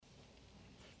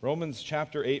Romans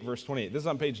chapter 8, verse 28. This is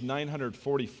on page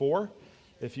 944,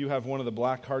 if you have one of the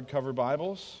black hardcover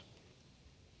Bibles.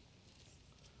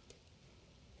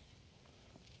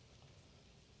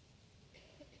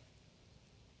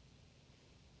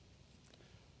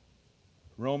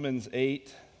 Romans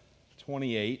 8,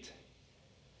 28.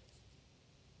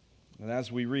 And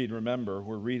as we read, remember,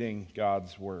 we're reading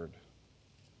God's Word.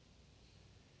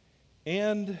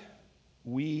 And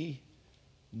we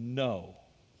know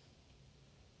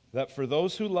that for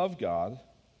those who love God,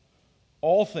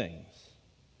 all things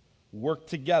work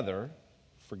together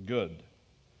for good,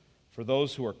 for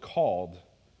those who are called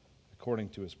according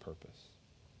to his purpose.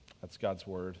 That's God's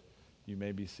Word. You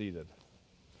may be seated.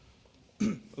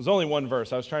 It was only one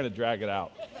verse. I was trying to drag it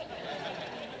out.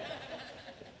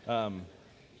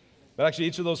 But actually,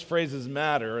 each of those phrases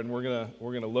matter, and we're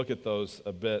gonna look at those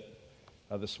a bit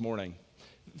this morning.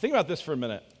 Think about this for a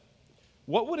minute.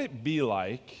 What would it be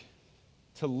like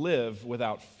to live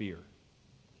without fear?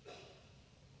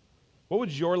 What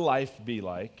would your life be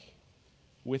like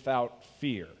without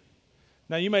fear?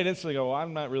 Now, you might instantly go, well,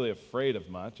 I'm not really afraid of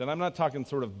much. And I'm not talking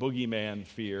sort of boogeyman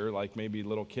fear like maybe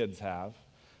little kids have.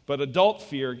 But adult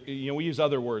fear, we use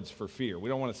other words for fear. We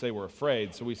don't want to say we're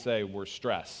afraid, so we say we're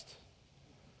stressed.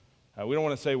 We don't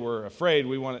want to say we're afraid.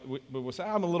 We'll say,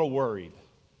 I'm a little worried.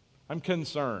 I'm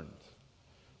concerned.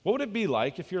 What would it be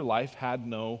like if your life had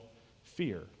no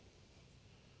fear?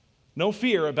 No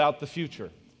fear about the future.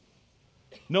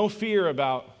 No fear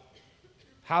about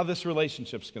how this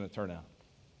relationship's going to turn out.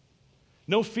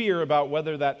 No fear about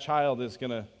whether that child is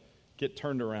going to get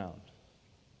turned around.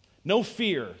 No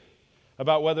fear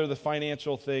about whether the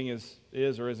financial thing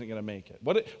is or isn't going to make it.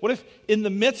 What if in the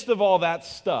midst of all that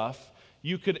stuff,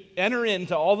 you could enter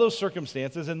into all those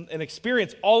circumstances and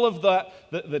experience all of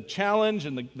the challenge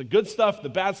and the good stuff, the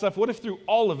bad stuff? What if through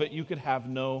all of it you could have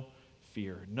no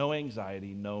fear, no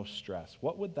anxiety, no stress?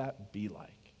 What would that be like?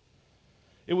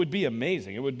 It would be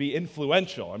amazing. It would be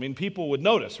influential. I mean, people would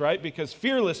notice, right? Because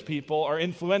fearless people are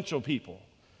influential people.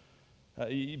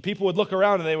 People would look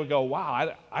around and they would go,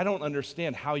 wow, I don't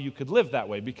understand how you could live that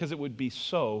way, because it would be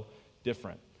so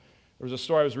different. There was a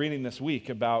story I was reading this week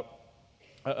about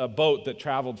a boat that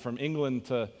traveled from England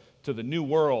to the New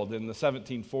World in the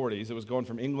 1740s. It was going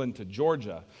from England to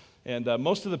Georgia. And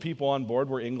most of the people on board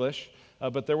were English,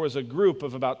 but there was a group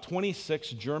of about 26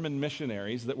 German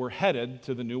missionaries that were headed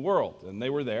to the New World. And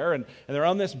they were there, and they're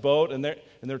on this boat, and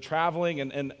they're traveling,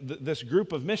 and this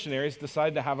group of missionaries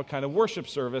decide to have a kind of worship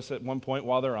service at one point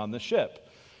while they're on the ship.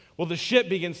 Well, the ship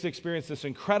begins to experience this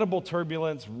incredible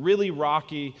turbulence, really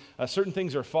rocky. Certain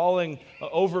things are falling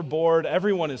overboard.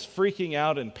 Everyone is freaking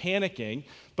out and panicking.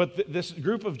 But this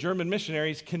group of German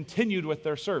missionaries continued with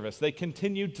their service. They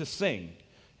continued to sing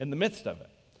in the midst of it.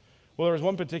 Well, there was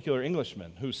one particular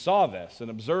Englishman who saw this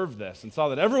and observed this and saw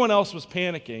that everyone else was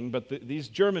panicking, but these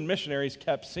German missionaries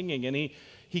kept singing, and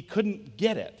he couldn't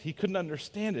get it. He couldn't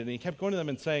understand it. And he kept going to them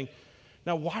and saying,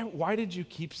 now, why did you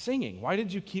keep singing? Why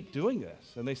did you keep doing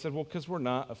this? And they said, well, because we're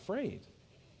not afraid.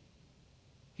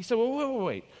 He said, well,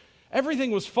 wait. Everything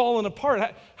was falling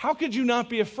apart. How could you not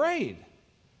be afraid?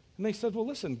 And they said, well,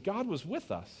 listen, God was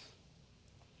with us.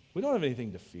 We don't have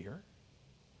anything to fear.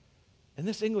 And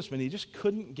this Englishman, he just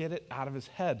couldn't get it out of his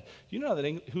head. Do you know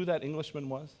who that Englishman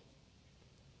was?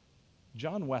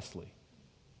 John Wesley.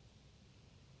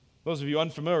 Those of you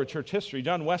unfamiliar with church history,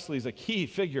 John Wesley is a key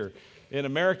figure in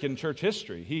American church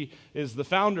history. He is the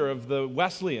founder of the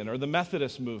Wesleyan or the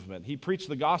Methodist movement. He preached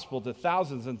the gospel to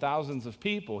thousands and thousands of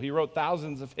people. He wrote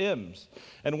thousands of hymns.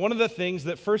 And one of the things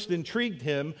that first intrigued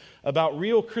him about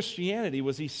real Christianity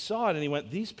was he saw it and he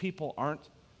went, these people aren't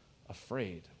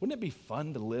afraid. Wouldn't it be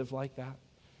fun to live like that?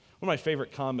 One of my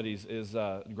favorite comedies is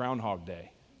Groundhog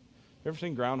Day. You ever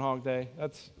seen Groundhog Day?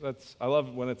 That's I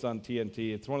love when it's on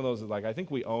TNT. It's one of those that, like, I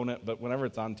think we own it, but whenever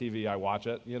it's on TV, I watch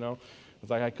it, It's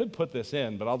like, I could put this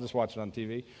in, but I'll just watch it on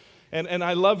TV. And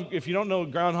I love, if you don't know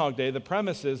Groundhog Day, the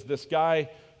premise is this guy,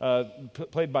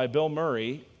 played by Bill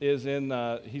Murray, is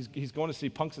he's going to see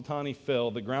Punxsutawney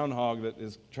Phil, the groundhog that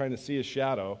is trying to see his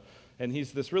shadow. And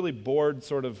he's this really bored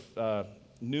sort of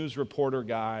news reporter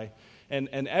guy.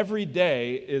 And every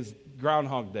day is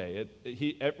Groundhog Day.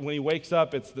 When he wakes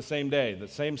up, it's the same day. The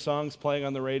same songs playing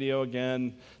on the radio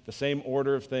again, the same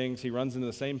order of things. He runs into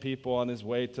the same people on his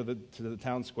way to the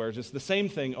town square. Just the same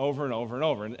thing over and over and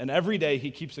over. And every day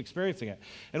he keeps experiencing it.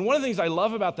 And one of the things I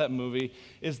love about that movie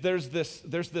is there's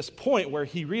this point where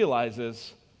he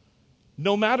realizes,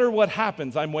 no matter what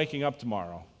happens, I'm waking up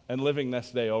tomorrow and living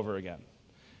this day over again.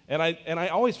 And I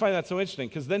always find that so interesting,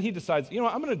 because then he decides,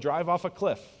 I'm going to drive off a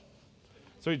cliff.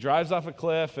 So he drives off a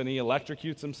cliff and he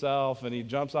electrocutes himself and he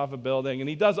jumps off a building and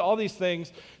he does all these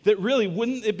things that really,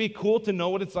 wouldn't it be cool to know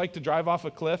what it's like to drive off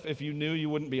a cliff if you knew you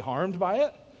wouldn't be harmed by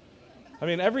it? I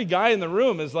mean, every guy in the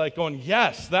room is like going,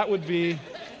 yes, that would be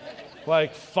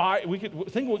like fire. We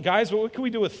could think, guys, what can we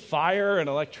do with fire and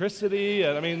electricity?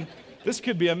 And I mean, this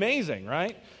could be amazing,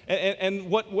 right?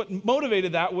 And what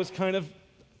motivated that was kind of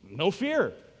no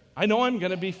fear. I know I'm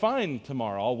going to be fine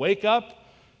tomorrow. I'll wake up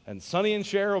and Sonny and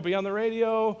Cher will be on the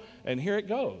radio, and here it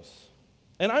goes.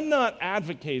 And I'm not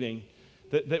advocating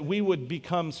that we would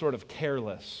become sort of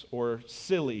careless or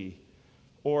silly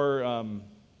or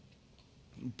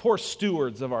poor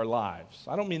stewards of our lives.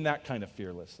 I don't mean that kind of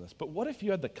fearlessness. But what if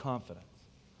you had the confidence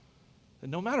that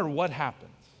no matter what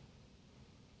happens,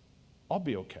 I'll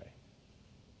be okay?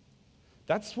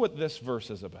 That's what this verse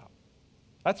is about.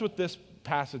 That's what this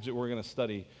passage that we're going to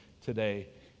study today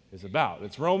is about.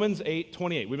 It's Romans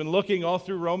 8:28. We've been looking all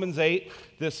through Romans 8,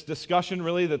 this discussion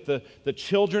really that the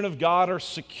children of God are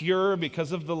secure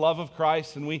because of the love of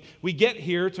Christ, and we get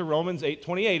here to Romans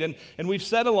 8:28, and we've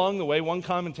said along the way, one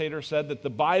commentator said that the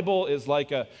Bible is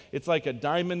like a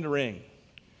diamond ring.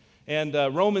 And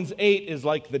Romans 8 is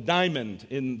like the diamond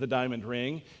in the diamond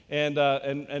ring. And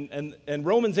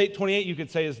Romans 8:28, you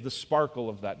could say, is the sparkle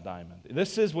of that diamond.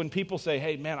 This is when people say,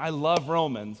 hey, man, I love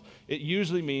Romans. It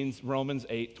usually means Romans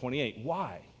 8:28.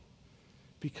 Why?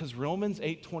 Because Romans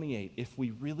 8:28, if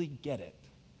we really get it,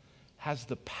 has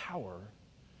the power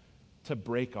to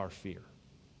break our fear.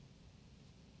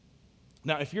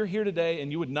 Now, if you're here today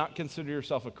and you would not consider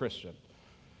yourself a Christian,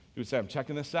 you would say, I'm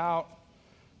checking this out.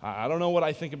 I don't know what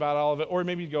I think about all of it. Or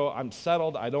maybe you go, I'm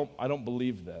settled, I don't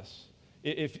believe this.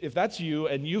 If that's you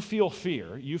and you feel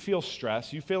fear, you feel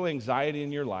stress, you feel anxiety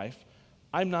in your life,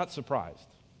 I'm not surprised.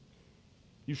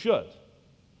 You should.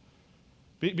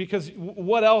 Because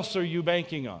what else are you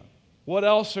banking on? What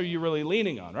else are you really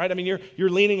leaning on, right? I mean, you're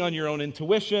leaning on your own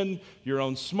intuition, your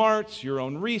own smarts, your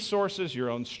own resources,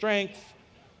 your own strength,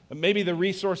 maybe the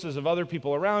resources of other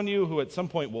people around you who at some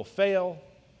point will fail.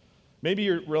 Maybe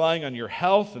you're relying on your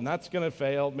health, and that's going to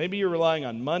fail. Maybe you're relying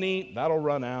on money. That'll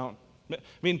run out. I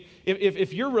mean,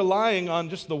 if you're relying on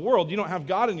just the world, you don't have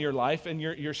God in your life, and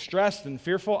you're stressed and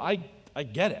fearful, I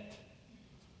get it.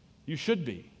 You should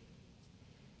be.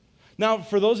 Now,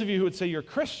 for those of you who would say you're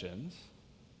Christians,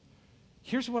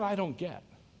 here's what I don't get.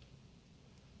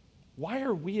 Why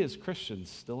are we as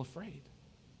Christians still afraid?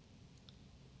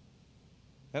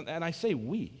 And I say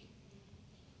we,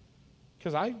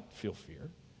 because I feel fear.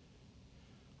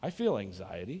 I feel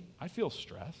anxiety. I feel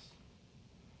stress.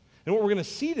 And what we're going to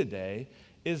see today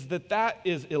is that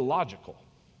is illogical.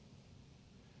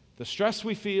 The stress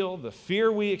we feel, the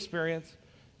fear we experience,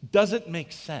 doesn't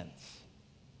make sense.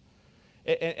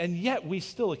 And yet we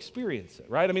still experience it,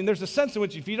 right? I mean, there's a sense in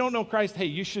which if you don't know Christ, hey,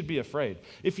 you should be afraid.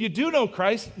 If you do know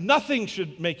Christ, nothing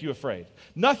should make you afraid.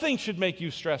 Nothing should make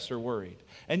you stressed or worried.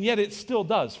 And yet it still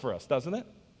does for us, doesn't it?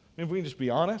 I mean, if we can just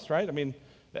be honest, right? I mean,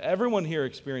 everyone here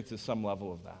experiences some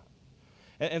level of that.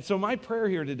 And so my prayer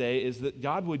here today is that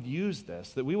God would use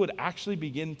this, that we would actually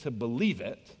begin to believe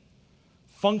it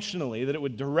functionally, that it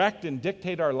would direct and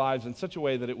dictate our lives in such a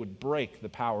way that it would break the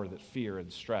power that fear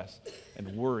and stress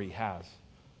and worry has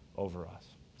over us.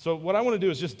 So what I want to do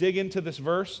is just dig into this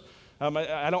verse.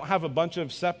 I don't have a bunch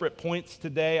of separate points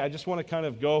today. I just want to kind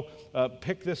of go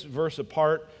pick this verse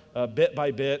apart bit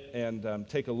by bit and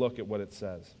take a look at what it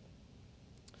says.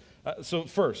 So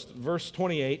first, verse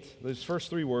 28, those first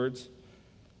three words.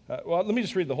 Well, let me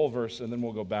just read the whole verse, and then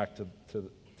we'll go back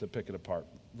to pick it apart.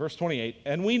 Verse 28,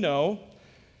 and we know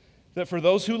that for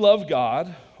those who love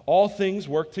God, all things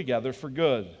work together for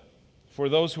good, for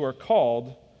those who are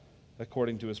called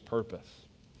according to his purpose.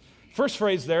 First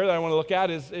phrase there that I want to look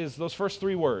at is those first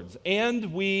three words,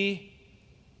 and we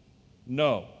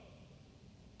know.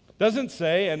 Doesn't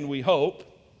say, and we hope.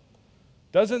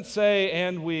 Doesn't say,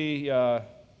 and we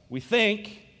think.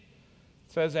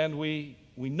 It says, and we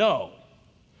know.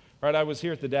 Right, I was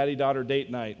here at the daddy-daughter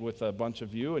date night with a bunch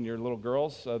of you and your little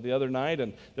girls the other night,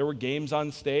 and there were games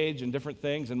on stage and different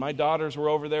things, and my daughters were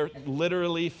over there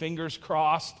literally fingers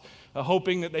crossed,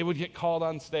 hoping that they would get called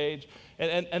on stage.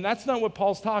 And that's not what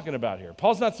Paul's talking about here.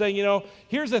 Paul's not saying,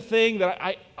 here's a thing that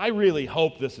I really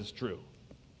hope this is true.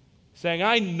 He's saying,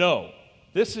 I know.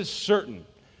 This is certain.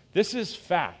 This is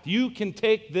fact. You can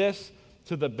take this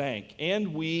to the bank.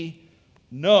 And we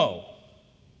know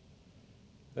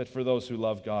that for those who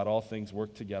love God, all things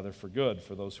work together for good,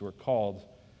 for those who are called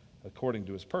according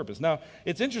to his purpose. Now,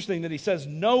 it's interesting that he says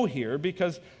know here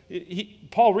because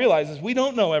Paul realizes we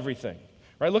don't know everything.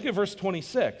 Right? Look at verse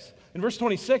 26. In verse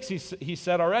 26, he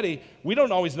said already, we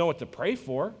don't always know what to pray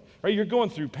for. right? You're going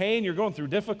through pain, you're going through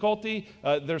difficulty.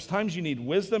 There's times you need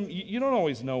wisdom. You don't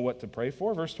always know what to pray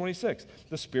for. Verse 26,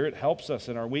 the Spirit helps us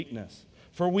in our weakness.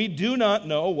 For we do not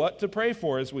know what to pray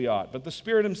for as we ought, but the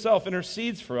Spirit himself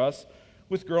intercedes for us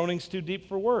with groanings too deep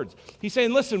for words. He's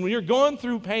saying, listen, when you're going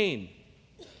through pain,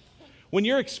 when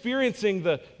you're experiencing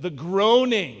the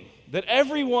groaning that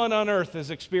everyone on earth is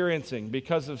experiencing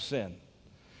because of sin,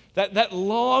 that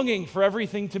longing for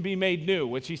everything to be made new,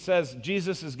 which he says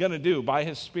Jesus is going to do by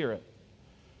his Spirit.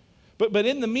 But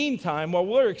in the meantime, while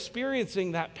we're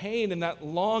experiencing that pain and that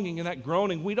longing and that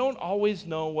groaning, we don't always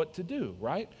know what to do,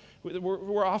 right?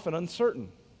 We're often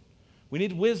uncertain. We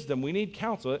need wisdom. We need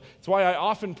counsel. It's why I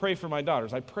often pray for my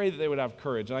daughters. I pray that they would have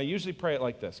courage. And I usually pray it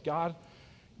like this: God,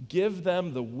 give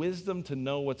them the wisdom to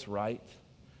know what's right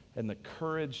and the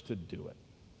courage to do it,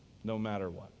 no matter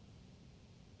what.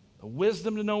 The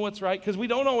wisdom to know what's right, because we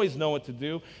don't always know what to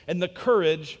do, and the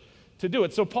courage to do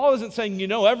it. So Paul isn't saying you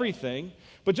know everything,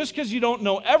 but just because you don't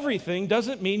know everything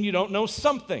doesn't mean you don't know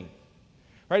something.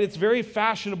 Right? It's very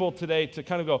fashionable today to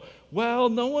kind of go, well,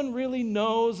 no one really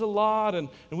knows a lot, and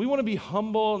we want to be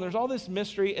humble, and there's all this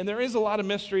mystery, and there is a lot of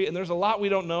mystery, and there's a lot we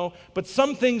don't know, but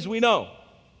some things we know.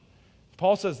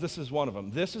 Paul says this is one of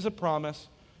them. This is a promise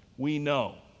we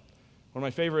know. One of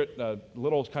my favorite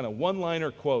little kind of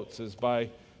one-liner quotes is by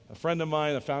a friend of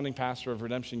mine, a founding pastor of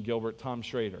Redemption Gilbert, Tom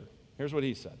Schrader. Here's what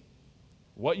he said: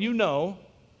 what you know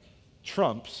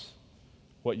trumps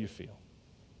what you feel.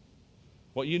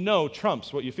 What you know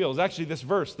trumps what you feel. It was actually this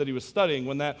verse that he was studying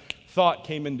when that thought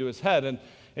came into his head.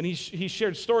 And he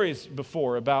shared stories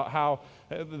before about how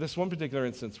this one particular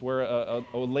instance where a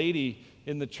lady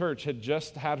in the church had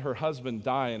just had her husband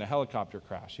die in a helicopter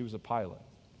crash. He was a pilot.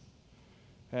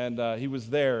 And he was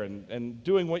there and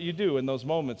doing what you do in those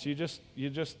moments. You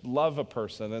just love a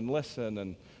person and listen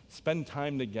and spend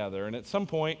time together. And at some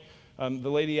point, the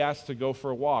lady asked to go for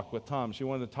a walk with Tom. She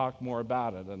wanted to talk more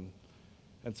about it.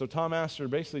 And so Tom asked her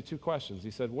basically two questions.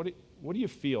 He said, what do you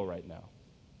feel right now?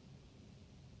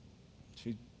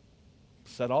 She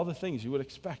said all the things you would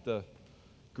expect a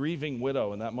grieving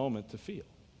widow in that moment to feel.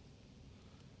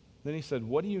 Then he said,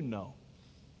 what do you know?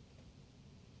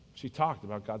 She talked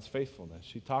about God's faithfulness.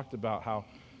 She talked about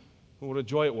what a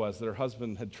joy it was that her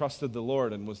husband had trusted the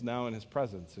Lord and was now in his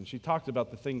presence. And she talked about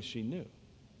the things she knew.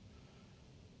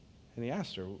 And he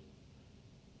asked her,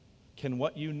 can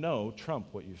what you know trump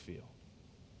what you feel?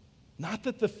 Not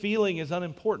that the feeling is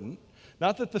unimportant,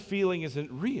 not that the feeling isn't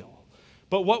real,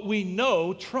 but what we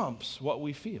know trumps what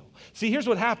we feel. See, here's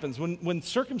what happens. When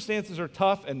circumstances are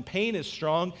tough and pain is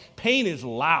strong, pain is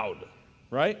loud,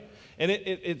 right? And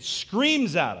it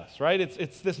screams at us, right?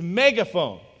 It's this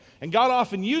megaphone. And God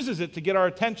often uses it to get our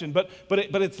attention, but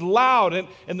it's loud,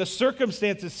 and the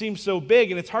circumstances seem so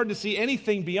big, and it's hard to see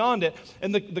anything beyond it.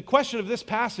 And the question of this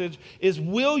passage is,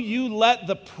 will you let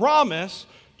the promise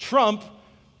trump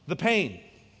the pain?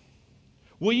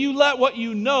 Will you let what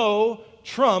you know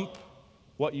trump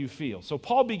what you feel? So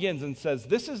Paul begins and says,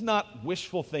 this is not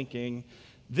wishful thinking.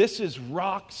 This is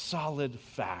rock solid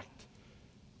fact.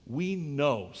 We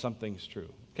know something's true.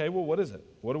 Okay, well, what is it?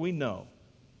 What do we know?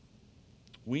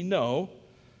 We know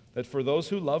that for those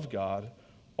who love God,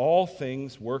 all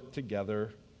things work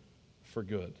together for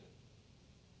good.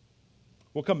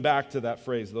 We'll come back to that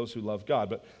phrase, those who love God,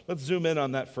 but let's zoom in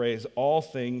on that phrase, all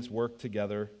things work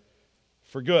together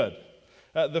for good.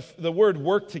 The word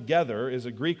work together is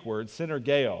a Greek word,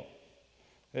 synergeo.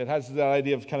 It has that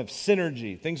idea of kind of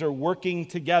synergy. Things are working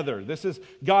together. This is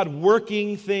God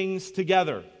working things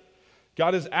together.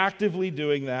 God is actively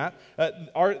doing that.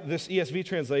 This ESV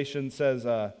translation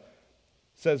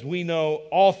says we know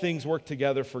all things work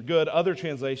together for good. Other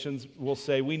translations will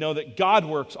say we know that God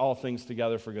works all things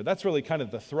together for good. That's really kind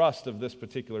of the thrust of this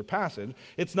particular passage.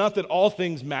 It's not that all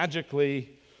things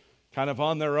magically, kind of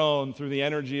on their own, through the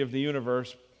energy of the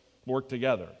universe, work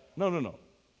together. No.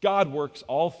 God works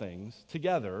all things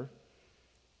together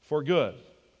for good.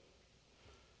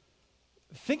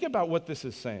 Think about what this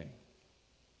is saying.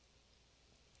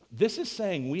 This is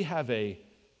saying we have a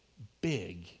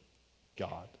big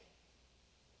God.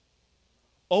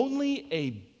 Only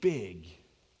a big,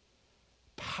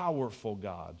 powerful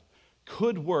God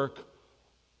could work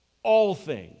all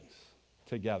things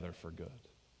together for good.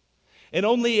 And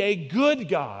only a good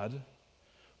God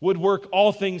would work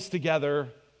all things together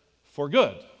for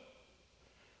good.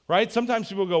 Right? Sometimes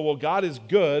people go, well, God is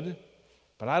good,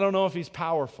 but I don't know if he's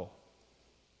powerful.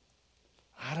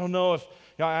 I don't know if,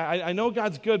 I know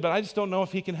God's good, but I just don't know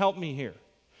if he can help me here.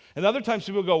 And other times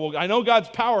people go, well, I know God's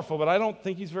powerful, but I don't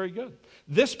think he's very good.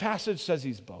 This passage says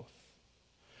he's both.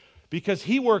 Because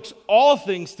he works all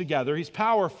things together, he's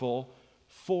powerful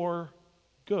for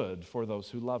good for those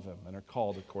who love him and are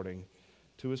called according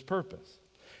to his purpose.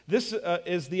 This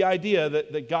is the idea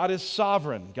that God is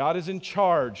sovereign, God is in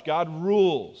charge, God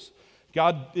rules.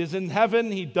 God is in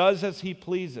heaven, he does as he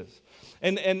pleases.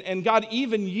 And God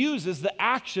even uses the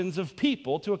actions of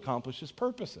people to accomplish his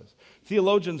purposes.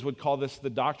 Theologians would call this the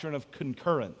doctrine of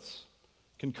concurrence.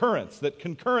 Concurrence, that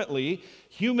concurrently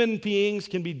human beings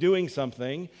can be doing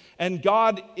something and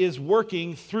God is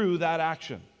working through that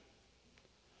action.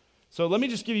 So let me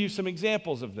just give you some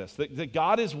examples of this, that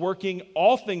God is working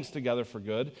all things together for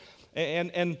good.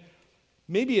 And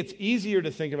maybe it's easier to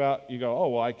think about, you go, oh,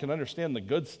 well, I can understand the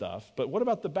good stuff, but what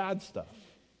about the bad stuff?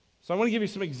 So I want to give you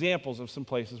some examples of some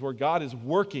places where God is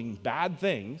working bad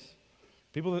things,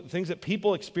 things that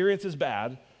people experience as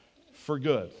bad, for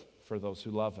good, for those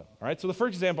who love him. All right, so the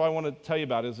first example I want to tell you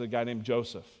about is a guy named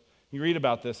Joseph. You read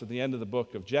about this at the end of the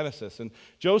book of Genesis. And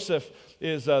Joseph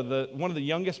is one of the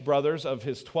youngest brothers of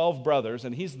his 12 brothers,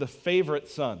 and he's the favorite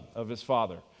son of his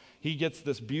father. He gets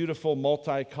this beautiful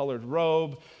multicolored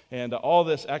robe and all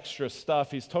this extra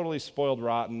stuff. He's totally spoiled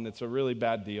rotten. It's a really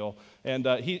bad deal. And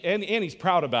he's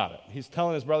proud about it. He's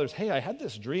telling his brothers, hey, I had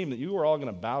this dream that you were all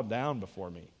going to bow down before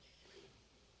me.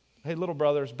 Hey, little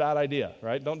brothers, bad idea,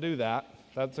 right? Don't do that.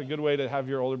 That's a good way to have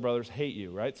your older brothers hate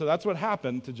you, right? So that's what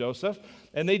happened to Joseph,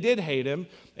 and they did hate him.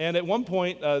 And at one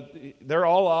point, they're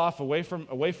all off away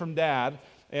from Dad,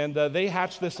 and they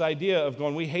hatched this idea of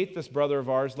going, we hate this brother of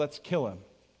ours, let's kill him.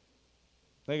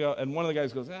 They go, and one of the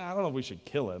guys goes, I don't know if we should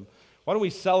kill him. Why don't we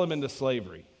sell him into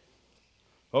slavery?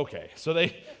 Okay, so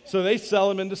they sell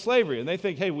him into slavery, and they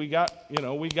think, hey, we got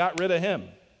rid of him.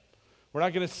 We're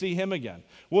not going to see him again.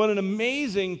 Well, in an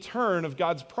amazing turn of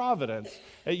God's providence,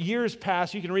 years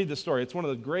pass. You can read the story. It's one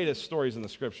of the greatest stories in the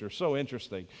Scripture. So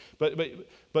interesting.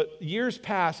 But years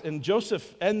pass, and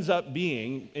Joseph ends up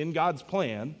being, in God's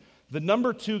plan, the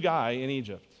number 2 guy in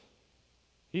Egypt.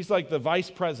 He's like the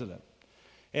vice president.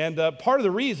 And part of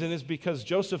the reason is because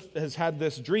Joseph has had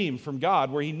this dream from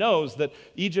God where he knows that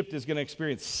Egypt is going to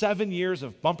experience 7 years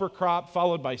of bumper crop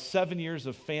followed by 7 years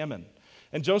of famine.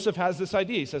 And Joseph has this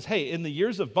idea. He says, hey, in the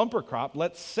years of bumper crop,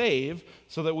 let's save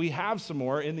so that we have some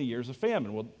more in the years of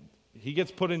famine. Well, he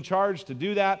gets put in charge to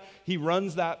do that. He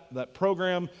runs that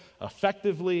program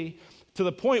effectively to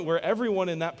the point where everyone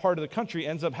in that part of the country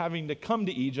ends up having to come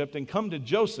to Egypt and come to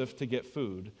Joseph to get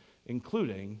food,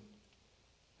 including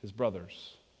his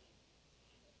brothers.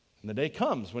 And the day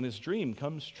comes when his dream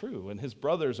comes true, and his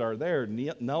brothers are there,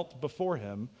 knelt before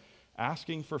him,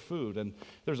 asking for food. And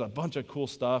there's a bunch of cool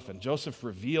stuff, and Joseph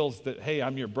reveals that, hey,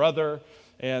 I'm your brother.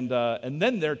 And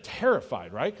then they're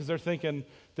terrified, right? Because they're thinking,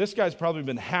 this guy's probably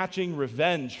been hatching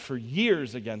revenge for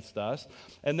years against us.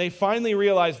 And they finally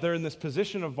realize they're in this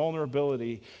position of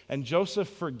vulnerability, and Joseph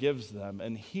forgives them.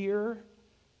 And here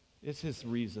is his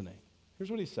reasoning.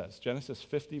 Here's what he says, Genesis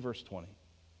 50, verse 20.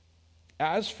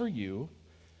 As for you,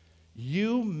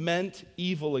 you meant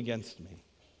evil against me,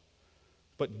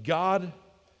 but God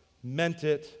meant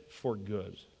it for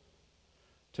good,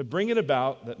 to bring it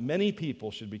about that many people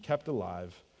should be kept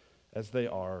alive as they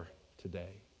are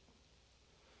today.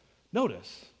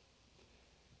 Notice,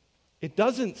 it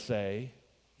doesn't say,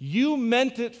 you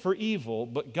meant it for evil,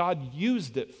 but God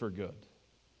used it for good.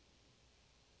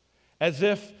 As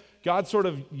if God's sort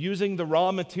of using the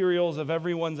raw materials of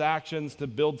everyone's actions to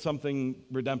build something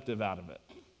redemptive out of it.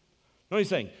 No, he's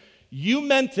saying, you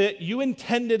meant it, you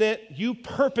intended it, you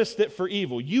purposed it for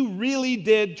evil. You really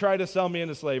did try to sell me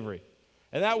into slavery.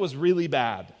 And that was really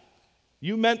bad.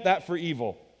 You meant that for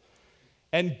evil.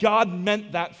 And God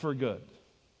meant that for good.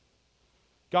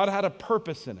 God had a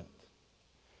purpose in it.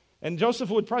 And Joseph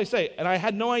would probably say, and I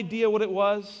had no idea what it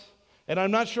was, and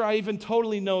I'm not sure I even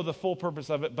totally know the full purpose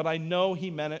of it, but I know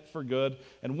he meant it for good.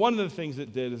 And one of the things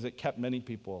it did is it kept many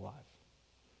people alive.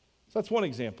 So that's one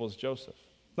example, is Joseph.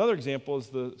 Another example is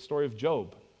the story of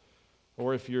Job.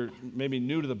 Or if you're maybe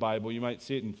new to the Bible, you might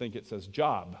see it and think it says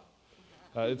Job.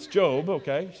 It's Job,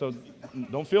 okay? So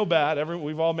don't feel bad.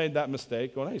 We've all made that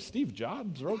mistake. Going, hey, Steve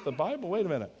Jobs wrote the Bible? Wait a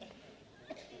minute.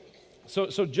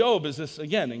 So Job is this,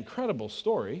 again, incredible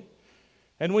story.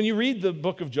 And when you read the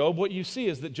book of Job, what you see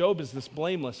is that Job is this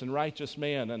blameless and righteous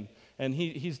man, and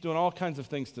he's doing all kinds of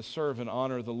things to serve and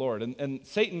honor the Lord. And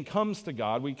Satan comes to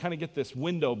God. We kind of get this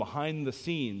window behind the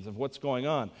scenes of what's going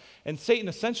on. And Satan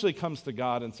essentially comes to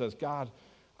God and says, God,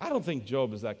 I don't think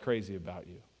Job is that crazy about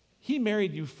you. He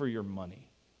married you for your money.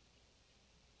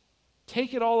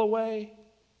 Take it all away.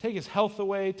 Take his health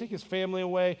away. Take his family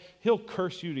away. He'll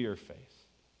curse you to your face.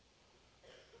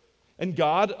 And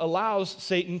God allows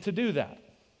Satan to do that.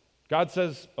 God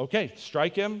says, okay,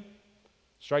 strike him.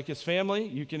 Strike his family.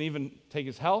 You can even take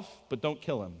his health, but don't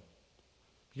kill him.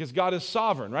 Because God is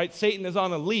sovereign, right? Satan is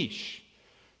on a leash.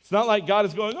 It's not like God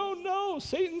is going, oh no,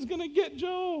 Satan's going to get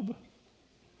Job.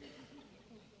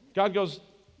 God goes,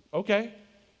 okay,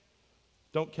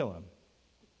 don't kill him.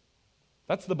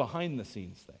 That's the behind the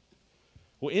scenes thing.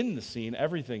 Well, in the scene,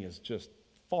 everything is just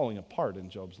falling apart in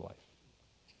Job's life.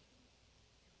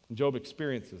 And Job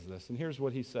experiences this. And here's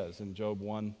what he says in Job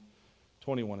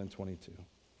 1:21 and 22.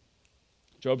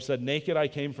 Job said, naked I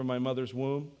came from my mother's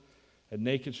womb, and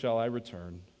naked shall I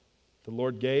return. The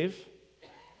Lord gave,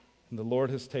 and the Lord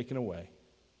has taken away.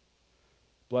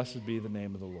 Blessed be the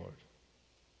name of the Lord.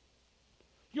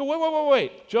 You go,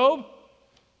 wait. Job,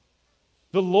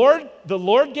 the Lord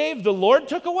gave, the Lord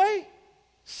took away?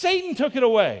 Satan took it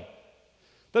away.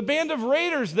 The band of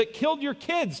raiders that killed your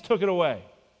kids took it away.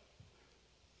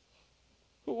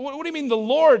 What do you mean the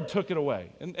Lord took it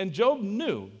away? And Job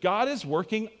knew God is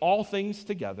working all things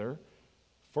together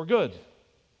for good,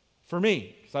 for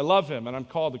me, because I love him and I'm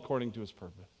called according to his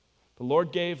purpose. The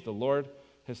Lord gave, the Lord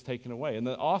has taken away. And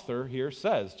the author here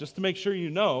says, just to make sure you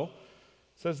know,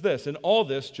 says this, in all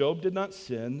this, Job did not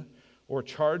sin or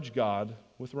charge God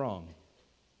with wrong.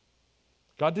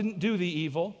 God didn't do the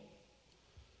evil.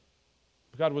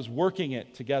 God was working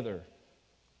it together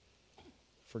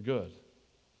for good.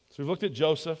 So we've looked at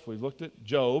Joseph, we've looked at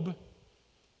Job.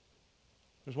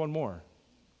 There's one more,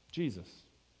 Jesus.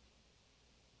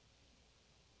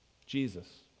 Jesus,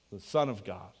 the Son of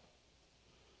God,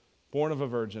 born of a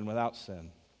virgin without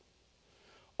sin,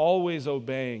 always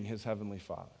obeying his heavenly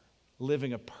Father,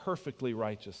 living a perfectly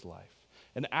righteous life,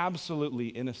 an absolutely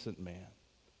innocent man,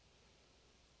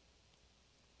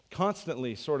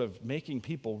 constantly sort of making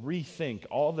people rethink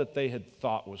all that they had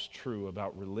thought was true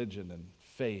about religion and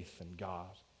faith and God.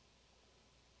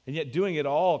 And yet doing it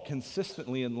all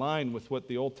consistently in line with what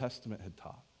the Old Testament had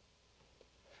taught.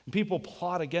 And people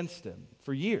plot against him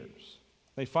for years.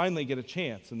 They finally get a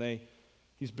chance, and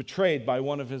he's betrayed by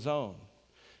one of his own.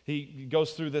 He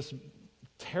goes through this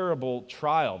terrible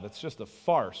trial that's just a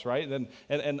farce, right?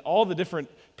 And all the different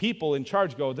people in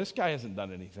charge go, this guy hasn't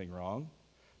done anything wrong.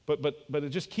 But it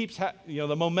just keeps,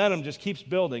 the momentum just keeps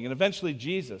building. And eventually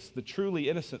Jesus, the truly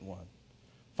innocent one,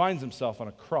 finds himself on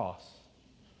a cross,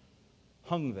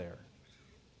 hung there,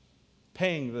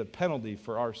 paying the penalty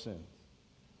for our sins.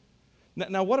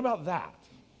 Now, what about that?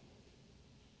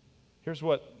 Here's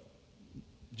what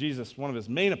Jesus, one of his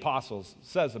main apostles,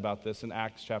 says about this in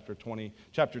Acts chapter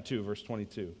 2, verse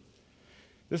 22.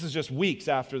 This is just weeks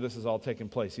after this has all taken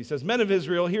place. He says, men of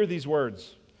Israel, hear these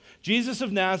words. Jesus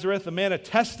of Nazareth, a man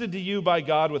attested to you by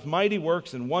God with mighty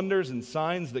works and wonders and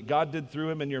signs that God did through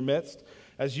him in your midst,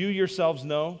 as you yourselves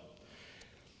know.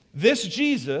 This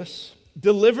Jesus,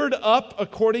 delivered up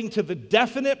according to the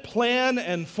definite plan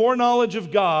and foreknowledge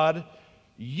of God,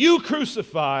 you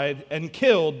crucified and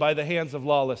killed by the hands of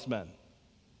lawless men.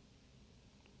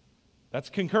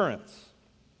 That's concurrence.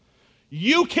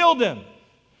 You killed him.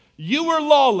 You were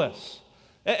lawless.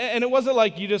 And it wasn't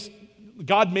like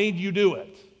God made you do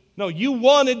it. No, you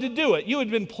wanted to do it. You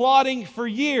had been plotting for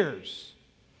years.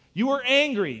 You were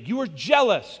angry. You were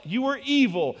jealous. You were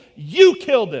evil. You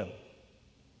killed him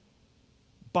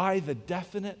by the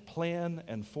definite plan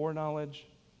and foreknowledge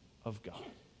of God.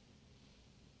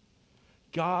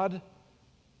 God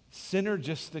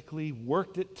synergistically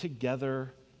worked it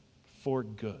together for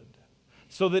good,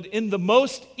 so that in the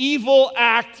most evil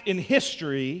act in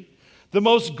history, the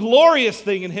most glorious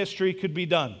thing in history could be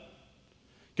done.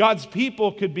 God's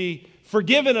people could be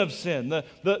forgiven of sin.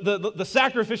 The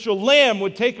sacrificial lamb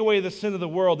would take away the sin of the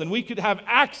world, and we could have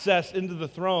access into the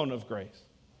throne of grace.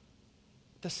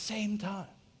 At the same time.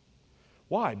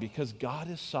 Why? Because God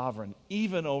is sovereign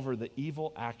even over the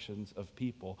evil actions of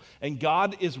people. And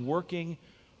God is working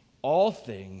all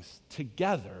things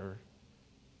together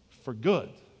for good,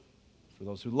 for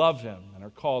those who love him and are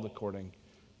called according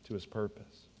to his purpose.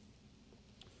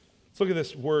 Let's look at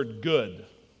this word good,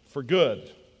 for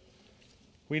good.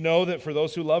 We know that for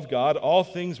those who love God, all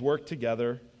things work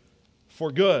together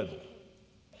for good.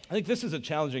 I think this is a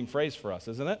challenging phrase for us,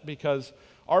 isn't it? Because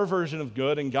our version of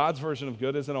good and God's version of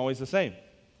good isn't always the same.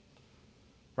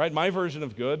 Right? My version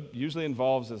of good usually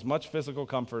involves as much physical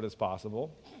comfort as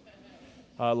possible,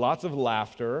 lots of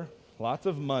laughter, lots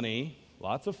of money,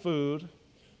 lots of food.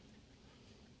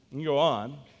 You can go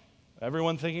on.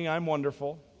 Everyone thinking I'm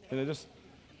wonderful. And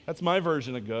that's my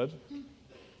version of good.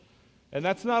 And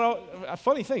that's not a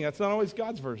funny thing. That's not always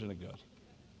God's version of good.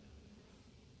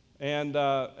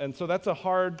 And so that's a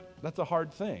hard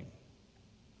thing.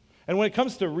 And when it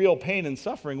comes to real pain and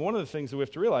suffering, one of the things that we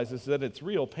have to realize is that it's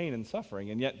real pain and suffering,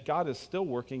 and yet God is still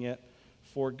working it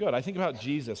for good. I think about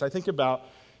Jesus. I think about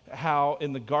how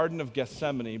in the Garden of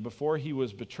Gethsemane, before he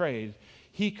was betrayed,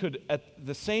 he could at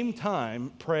the same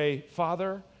time pray,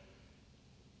 Father,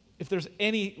 if there's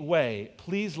any way,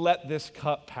 please let this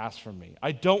cup pass from me.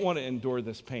 I don't want to endure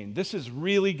this pain. This is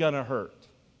really going to hurt.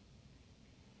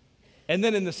 And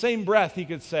then in the same breath, he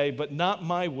could say, but not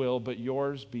my will, but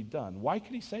yours be done. Why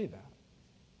could he say that?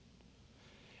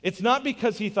 It's not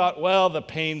because he thought, well, the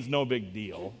pain's no big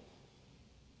deal.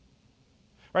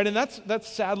 Right, and that's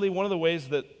sadly one of the ways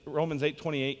that Romans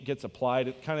 8:28 gets applied.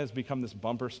 It kind of has become this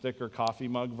bumper sticker coffee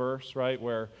mug verse, right,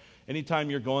 where anytime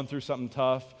you're going through something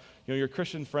tough, your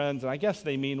Christian friends, and I guess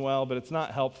they mean well, but it's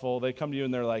not helpful. They come to you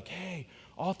and they're like, hey,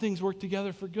 all things work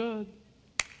together for good.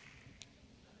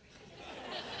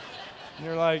 And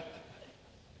you're like,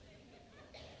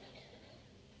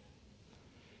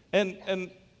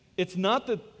 and it's not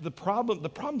that the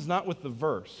problem's not with the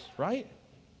verse, right?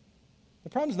 The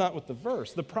problem's not with the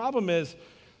verse. The problem is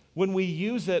when we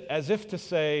use it as if to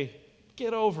say,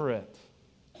 get over it.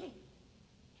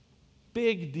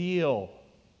 Big deal.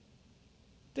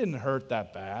 Didn't hurt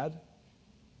that bad.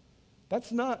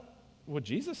 That's not what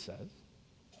Jesus says.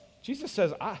 Jesus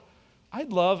says,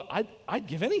 I'd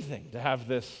give anything to have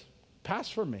this pass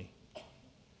from me.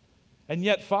 And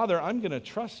yet, Father, I'm going to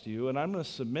trust you and I'm going to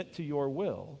submit to your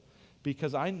will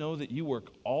because I know that you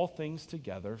work all things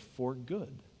together for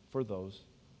good for those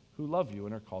who love you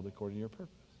and are called according to your purpose.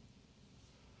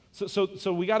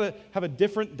 So we got to have a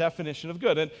different definition of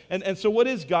good. And so what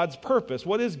is God's purpose?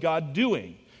 What is God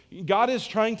doing? God is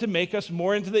trying to make us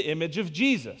more into the image of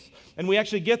Jesus. And we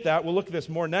actually get that. We'll look at this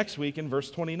more next week in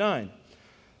verse 29.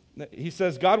 He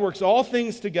says, God works all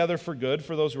things together for good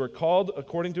for those who are called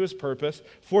according to his purpose.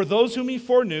 For those whom he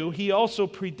foreknew, he also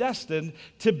predestined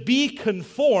to be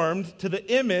conformed to the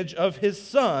image of his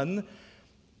Son,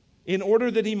 in order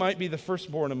that he might be the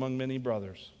firstborn among many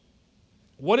brothers.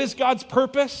 What is God's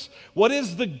purpose? What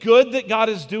is the good that God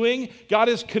is doing? God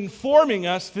is conforming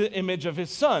us to the image of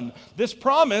his Son. This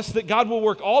promise that God will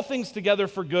work all things together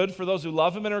for good for those who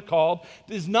love him and are called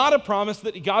is not a promise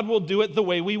that God will do it the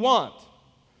way we want.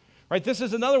 Right? This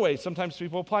is another way sometimes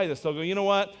people apply this. They'll go, you know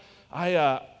what?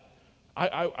 I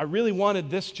really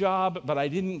wanted this job, but I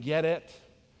didn't get it.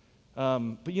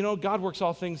 But God works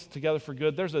all things together for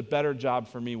good. There's a better job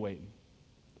for me waiting.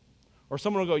 Or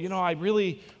someone will go,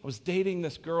 I was dating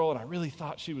this girl and I really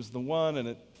thought she was the one and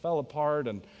it fell apart.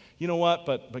 And you know what?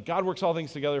 But God works all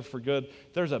things together for good.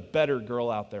 There's a better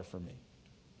girl out there for me.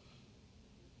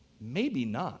 Maybe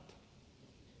not.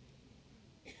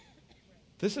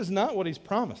 This is not what he's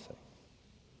promising.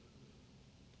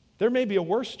 There may be a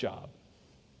worse job.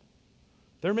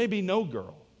 There may be no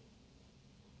girl.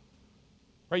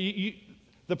 Right?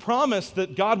 The promise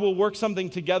that God will work something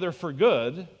together for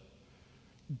good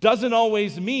doesn't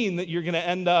always mean that you're going to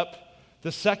end up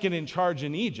the second in charge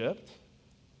in Egypt.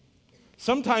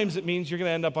 Sometimes it means you're going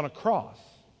to end up on a cross.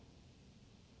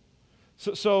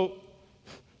 So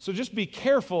just be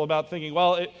careful about thinking,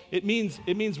 well, it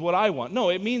means what I want. No,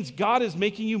 it means God is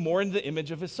making you more into the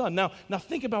image of his Son. Now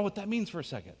think about what that means for a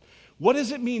second. What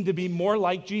does it mean to be more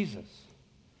like Jesus?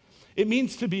 It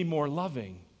means to be more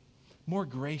loving, more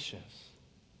gracious,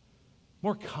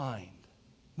 more kind,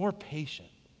 more patient,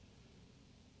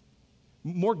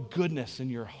 more goodness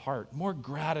in your heart, more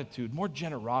gratitude, more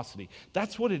generosity.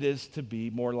 That's what it is to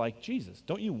be more like Jesus.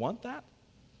 Don't you want that?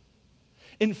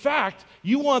 In fact,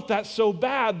 you want that so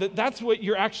bad that that's what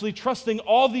you're actually trusting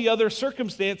all the other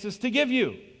circumstances to give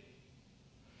you.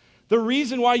 The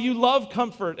reason why you love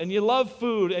comfort and you love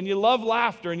food and you love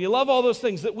laughter and you love all those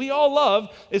things that we all love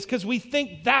is because we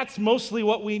think that's mostly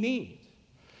what we need.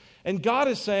 And God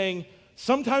is saying,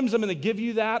 sometimes I'm going to give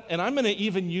you that, and I'm going to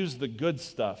even use the good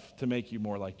stuff to make you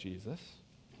more like Jesus.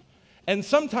 And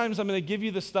sometimes I'm going to give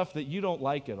you the stuff that you don't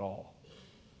like at all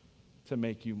to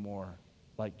make you more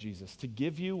like Jesus, to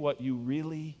give you what you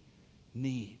really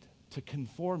need, to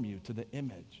conform you to the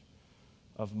image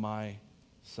of my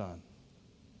Son.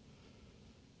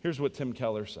 Here's what Tim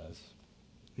Keller says.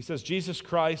 He says, Jesus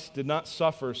Christ did not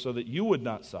suffer so that you would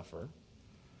not suffer,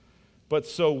 but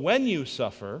so when you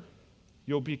suffer,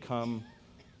 you'll become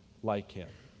like him.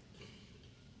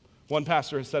 One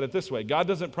pastor has said it this way: God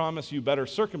doesn't promise you better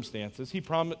circumstances, he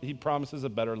promises a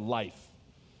better life.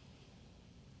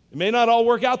 It may not all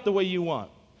work out the way you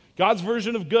want. God's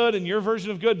version of good and your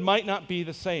version of good might not be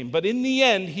the same, but in the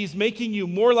end, he's making you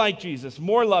more like Jesus,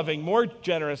 more loving, more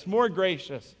generous, more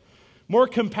gracious, more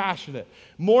compassionate,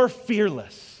 more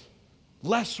fearless,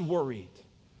 less worried.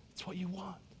 It's what you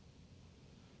want.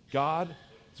 God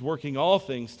is working all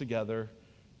things together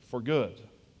for good.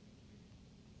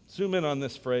 Zoom in on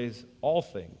this phrase, all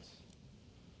things.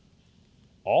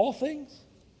 All things?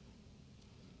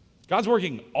 God's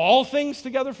working all things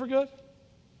together for good?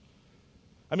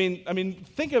 I mean,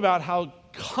 think about how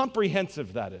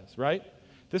comprehensive that is, right?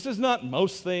 This is not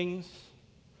most things.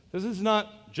 This is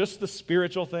not just the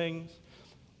spiritual things.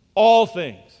 All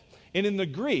things. And in the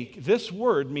Greek, this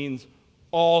word means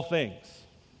all things.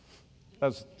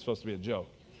 That's supposed to be a joke.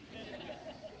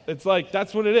 It's like,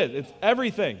 that's what it is. It's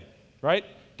everything, right?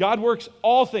 God works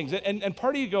all things. And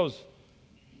part of you goes,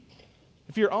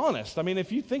 if you're honest, I mean,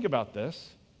 if you think about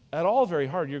this at all very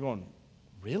hard, you're going,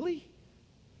 really?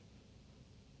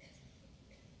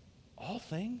 All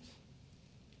things?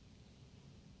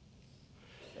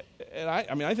 And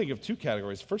I think of two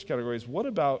categories. First category is, what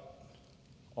about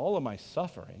all of my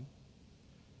suffering?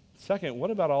 Second,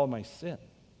 what about all of my sin?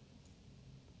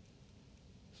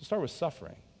 So start with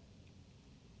suffering.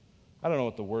 I don't know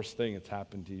what the worst thing that's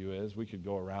happened to you is. We could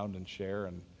go around and share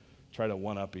and try to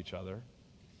one-up each other.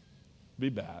 It'd be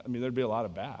bad. I mean, there'd be a lot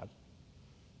of bad.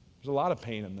 There's a lot of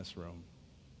pain in this room.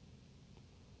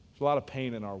 There's a lot of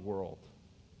pain in our world.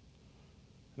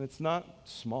 And it's not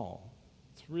small.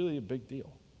 It's really a big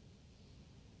deal.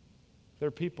 There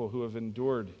are people who have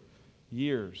endured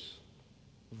years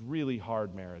of really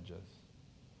hard marriages.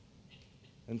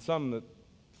 And some that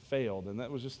failed, and that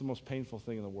was just the most painful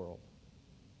thing in the world.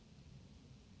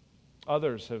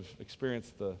 Others have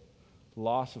experienced the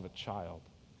loss of a child.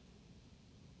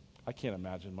 I can't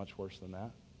imagine much worse than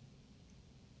that.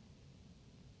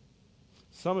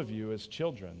 Some of you as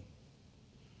children,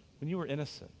 when you were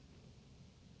innocent,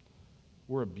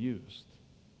 were abused.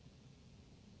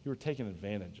 You were taken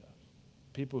advantage of.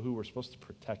 People who were supposed to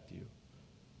protect you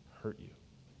hurt you.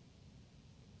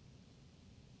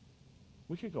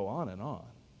 We could go on and on.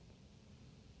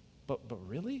 But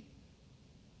really?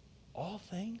 All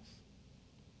things?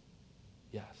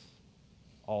 Yes,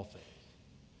 all things.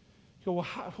 You go,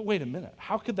 well, wait a minute.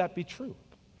 How could that be true?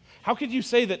 How could you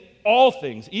say that all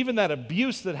things, even that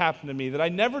abuse that happened to me that I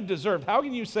never deserved, how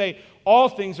can you say all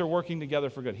things are working together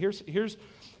for good?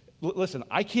 Listen,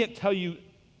 I can't tell you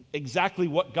exactly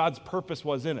what God's purpose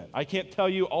was in it. I can't tell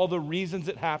you all the reasons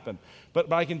it happened.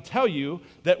 But I can tell you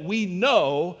that we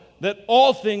know that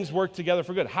all things work together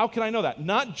for good. How can I know that?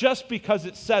 Not just because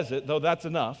it says it, though that's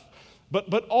enough,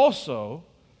 but also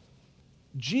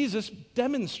Jesus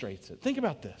demonstrates it. Think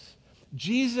about this.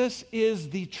 Jesus is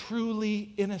the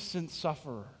truly innocent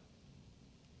sufferer.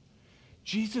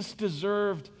 Jesus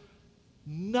deserved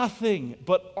nothing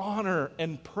but honor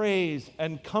and praise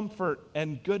and comfort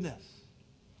and goodness.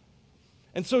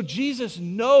 And so Jesus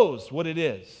knows what it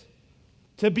is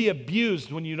to be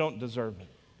abused when you don't deserve it.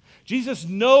 Jesus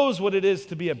knows what it is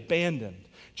to be abandoned.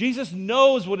 Jesus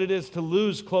knows what it is to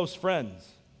lose close friends.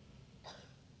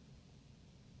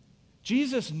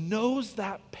 Jesus knows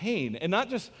that pain, and not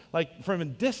just like from a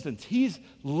distance. He's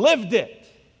lived it.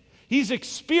 He's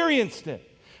experienced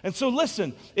it. And so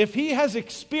listen, if he has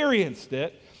experienced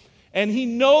it, and he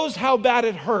knows how bad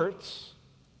it hurts,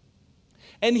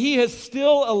 and he has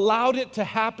still allowed it to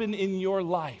happen in your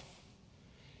life,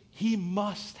 he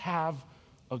must have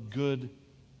a good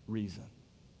reason.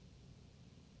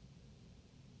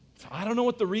 So I don't know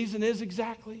what the reason is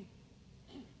exactly.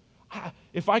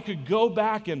 If I could go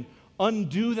back and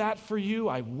undo that for you,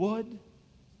 I would.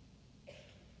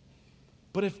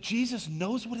 But if Jesus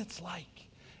knows what it's like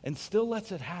and still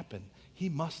lets it happen, he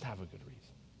must have a good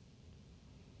reason.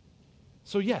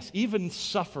 So yes, even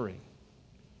suffering,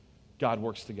 God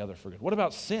works together for good. What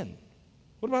about sin?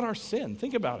 What about our sin?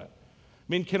 Think about it. I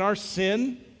mean, can our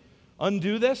sin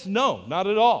undo this? No, not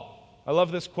at all. I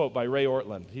love this quote by Ray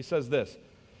Ortland. He says this,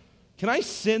 "Can I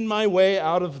sin my way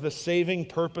out of the saving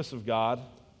purpose of God?"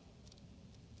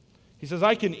 He says,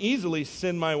 "I can easily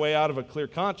sin my way out of a clear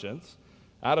conscience,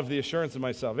 out of the assurance of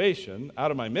my salvation, out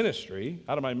of my ministry,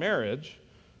 out of my marriage,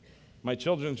 my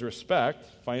children's respect,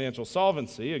 financial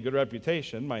solvency, a good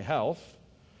reputation, my health.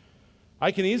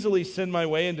 I can easily sin my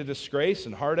way into disgrace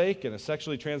and heartache and a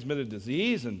sexually transmitted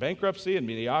disease and bankruptcy and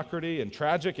mediocrity and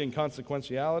tragic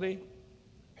inconsequentiality.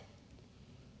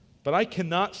 But I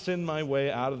cannot sin my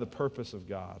way out of the purpose of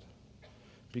God,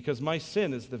 because my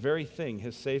sin is the very thing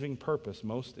his saving purpose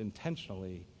most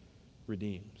intentionally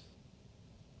redeems."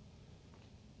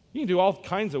 You can do all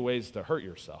kinds of ways to hurt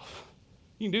yourself.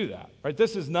 You can do that, right?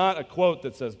 This is not a quote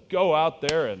that says, go out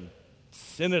there and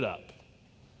sin it up.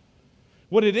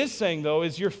 What it is saying, though,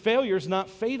 is your failure is not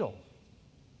fatal.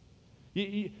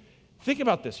 Think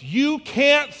about this. You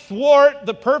can't thwart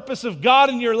the purpose of God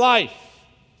in your life.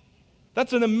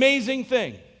 That's an amazing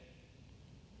thing.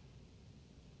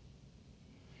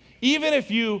 Even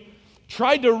if you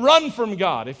tried to run from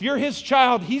God, if you're his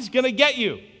child, he's going to get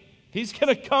you. He's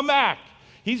going to come back.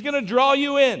 He's going to draw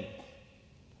you in.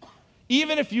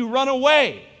 Even if you run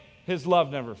away, his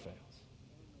love never fails.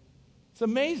 It's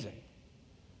amazing.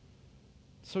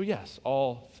 So yes,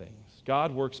 all things.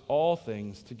 God works all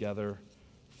things together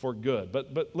for good.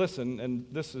 But listen, and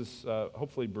this is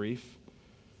hopefully brief,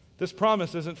 this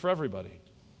promise isn't for everybody.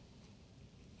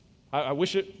 I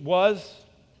wish it was.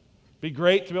 Be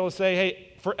great to be able to say,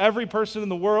 hey, for every person in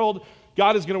the world,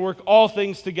 God is going to work all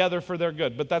things together for their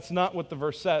good. But that's not what the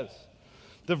verse says.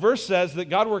 The verse says that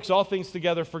God works all things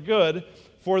together for good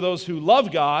for those who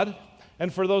love God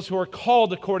and for those who are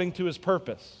called according to his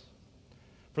purpose.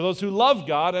 For those who love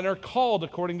God and are called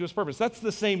according to his purpose. That's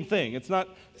the same thing. It's not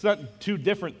two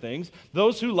different things.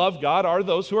 Those who love God are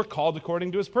those who are called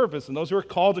according to his purpose. And those who are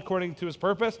called according to his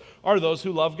purpose are those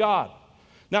who love God.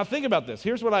 Now think about this.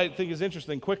 Here's what I think is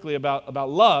interesting quickly about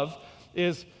love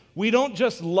is we don't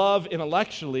just love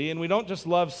intellectually, and we don't just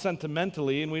love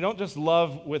sentimentally, and we don't just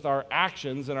love with our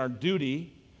actions and our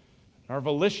duty, our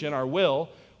volition, our will.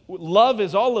 Love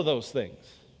is all of those things,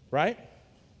 right?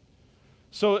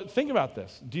 So think about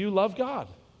this. Do you love God?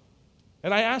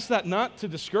 And I ask that not to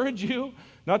discourage you,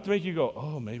 not to make you go,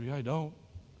 oh, maybe I don't.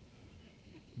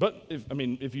 But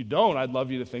if you don't, I'd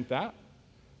love you to think that.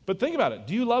 But think about it.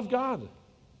 Do you love God?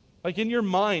 Like in your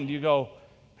mind, you go,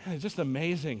 man, it's just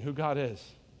amazing who God is.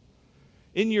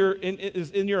 In your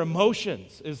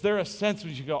emotions, is there a sense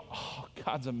where you go, oh,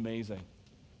 God's amazing?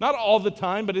 Not all the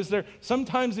time, but is there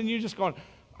sometimes in you just going,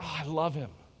 oh, I love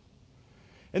him?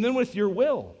 And then with your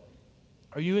will,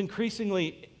 are you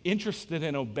increasingly interested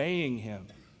in obeying him?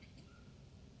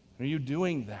 Are you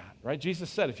doing that? Right? Jesus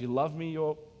said, if you love me,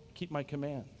 you'll keep my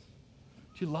commands.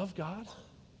 Do you love God?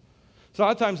 So a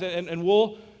lot of times, and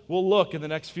we'll look in the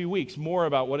next few weeks more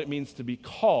about what it means to be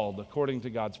called according to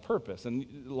God's purpose. And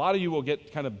a lot of you will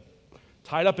get kind of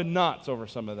tied up in knots over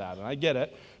some of that, and I get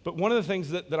it. But one of the things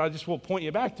that I just will point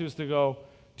you back to is to go,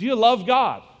 do you love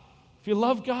God? If you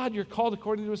love God, you're called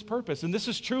according to his purpose. And this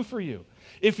is true for you.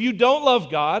 If you don't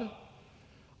love God,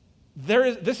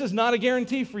 this is not a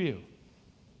guarantee for you.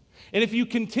 And if you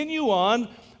continue on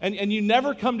and you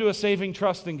never come to a saving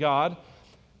trust in God,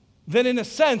 then in a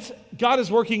sense, God is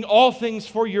working all things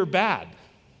for your bad.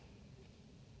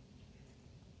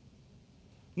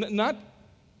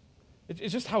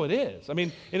 It's just how it is. I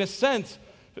mean, in a sense,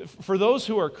 for those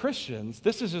who are Christians,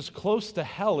 this is as close to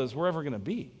hell as we're ever going to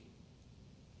be.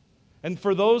 And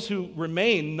for those who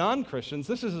remain non-Christians,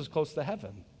 this is as close to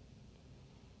heaven.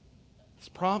 This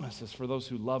promise is for those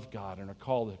who love God and are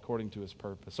called according to his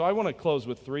purpose. So I want to close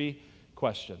with 3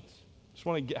 questions. Just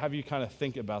want to have you kind of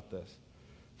think about this.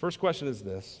 First question is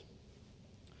this.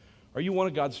 Are you one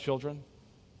of God's children?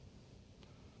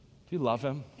 Do you love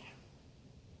him?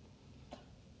 Have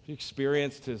you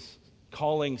experienced his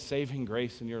calling, saving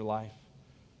grace in your life?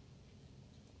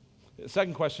 The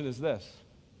second question is this.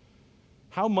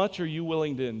 How much are you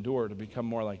willing to endure to become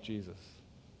more like Jesus?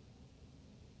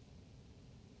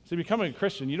 See, becoming a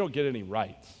Christian, you don't get any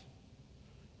rights,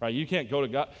 right? You can't go to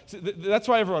God. See, that's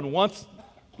why everyone wants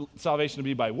salvation to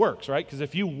be by works, right? Because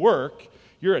if you work,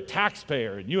 you're a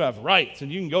taxpayer and you have rights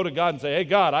and you can go to God and say, hey,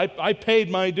 God, I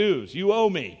paid my dues. You owe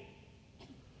me.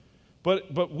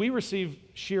 But we receive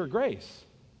sheer grace.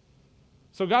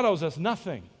 So God owes us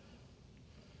nothing.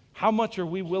 How much are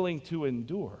we willing to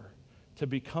endure to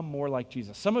become more like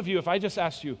Jesus? Some of you, if I just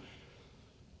asked you,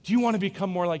 do you want to become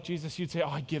more like Jesus? You'd say, oh,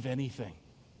 I'd give anything.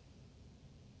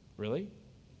 Really?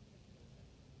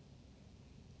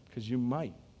 Because you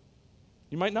might.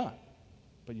 You might not,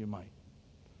 but you might.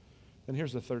 And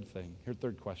here's the third thing. Here's the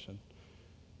third question.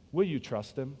 Will you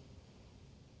trust him?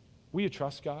 Will you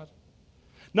trust God?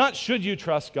 Not should you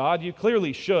trust God. You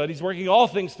clearly should. He's working all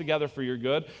things together for your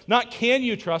good. Not can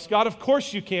you trust God. Of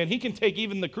course you can. He can take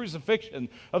even the crucifixion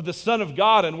of the Son of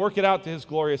God and work it out to his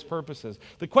glorious purposes.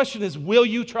 The question is, will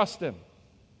you trust him?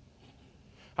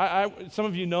 Some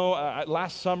of you know,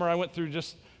 last summer I went through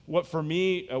just what for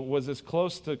me was as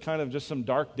close to kind of just some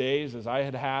dark days as I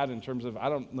had in terms of, I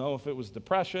don't know if it was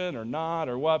depression or not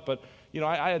or what, but you know,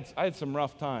 I had some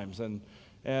rough times and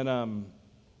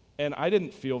I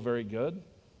didn't feel very good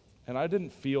and I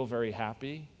didn't feel very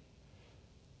happy,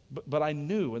 but I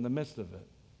knew in the midst of it,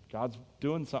 God's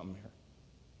doing something here.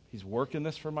 He's working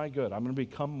this for my good. I'm going to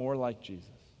become more like Jesus.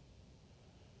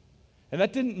 And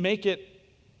that didn't make it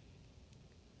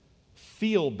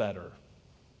feel better.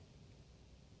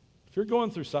 If you're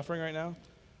going through suffering right now,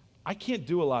 I can't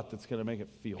do a lot that's going to make it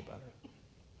feel better.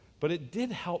 But it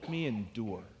did help me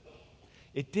endure.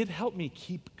 It did help me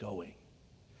keep going.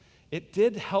 It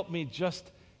did help me just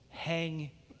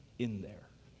hang in there.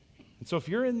 And so if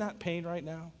you're in that pain right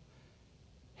now,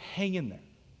 hang in there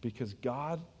because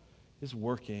God is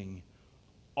working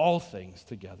all things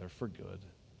together for good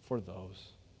for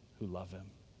those who love him.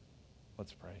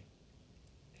 Let's pray.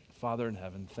 Father in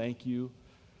heaven, thank you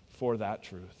for that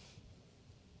truth.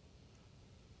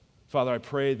 Father, I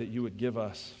pray that you would give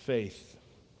us faith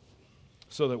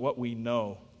so that what we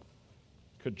know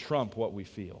could trump what we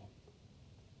feel.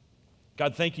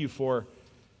 God, thank you for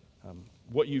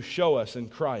what you show us in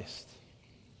Christ,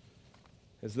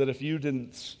 is that if you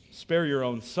didn't spare your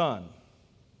own Son,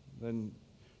 then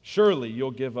surely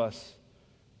you'll give us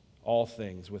all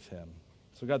things with him.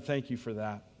 So God, thank you for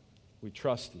that. We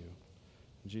trust you.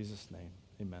 In Jesus' name,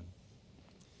 amen.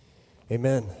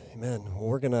 Amen. Amen. Well,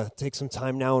 we're going to take some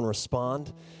time now and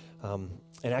respond. And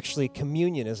actually,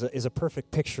 communion is a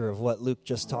perfect picture of what Luke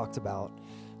just talked about.